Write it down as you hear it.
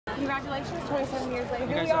Congratulations, 27 years later.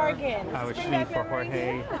 Here we are again. I was shooting for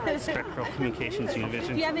Jorge, Spectral Communications Univision.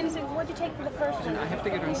 Do you have anything? What did you take for the first one? I have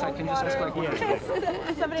to get her inside. Can you just ask like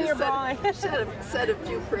something in your brain? Said a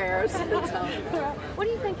few prayers. What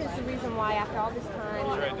do you think is the reason why, after all this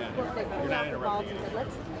time, they pulled out the balls and said,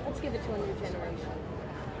 let's give it to a new generation?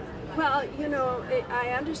 Well, you know,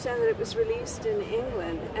 I understand that it was released in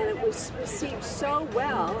England and it was received so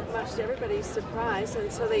well, much to everybody's surprise, and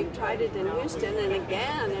so they tried it in Houston, and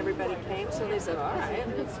again everybody came, so they said, all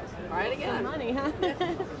right, let's try it again. Money, huh?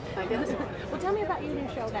 I guess. Well, tell me about your new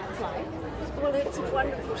show, That's Life. Well, it's a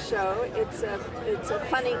wonderful show. It's a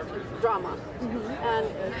funny drama,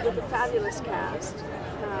 and with a fabulous cast.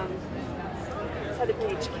 Heather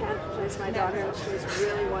Page Kent plays my daughter, and she's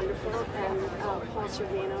really wonderful. And Paul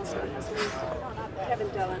Sorvino's my husband. Kevin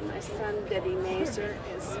Dillon, my son. Debbie Mazur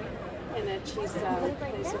is in it. She's plays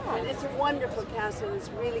a friend. It's a wonderful cast, and it's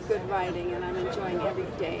really good writing, and I'm enjoying every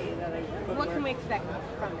day that I put What can we expect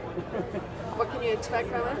from it? What can you expect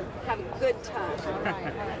from it? Have a good time. All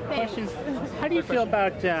right. Questions? How do you feel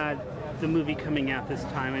about the movie coming out this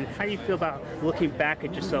time, and how do you feel about looking back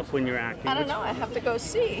at yourself when you're acting? I don't know. I have to go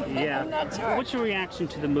see. Yeah. I'm not sure. What's your reaction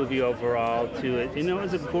to the movie overall? To it, you know, it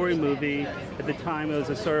was a gory movie at the time. It was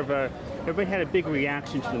a sort of a. Everybody had a big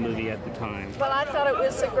reaction to the movie at the time. Well, I thought it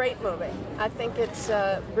was a great movie. I think it's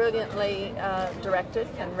brilliantly directed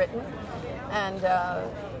and written, and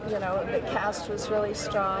you know, the cast was really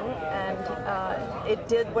strong, and it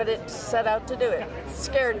did what it set out to do. It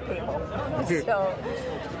scared people. So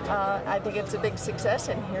I think it's a big success,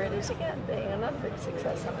 and here it is again, being another big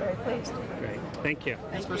success. I'm very pleased. Great. Thank you.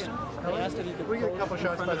 Thanks, Burstyn. We get a couple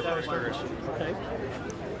shots by the poster. Okay.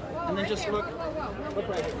 And then just look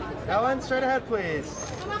right here. Ellen, straight ahead,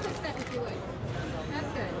 please. Come up a step if you would. That's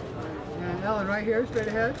good. And Ellen, right here, straight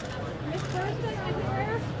ahead. Miss Burstyn, right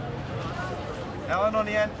here. Ellen on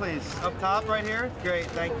the end, please. Up top, right here. Great,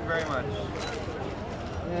 thank you very much.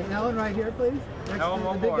 And Ellen, right here, please. Next Ellen, to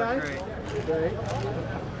one the big more. guy. Great. Great.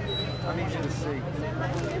 I'm easy to see.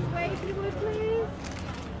 This way, if you would, please.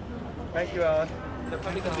 Thank you, Ellen. There are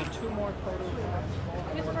probably going to be 2 more photos.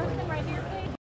 Miss Burstyn, right here, please.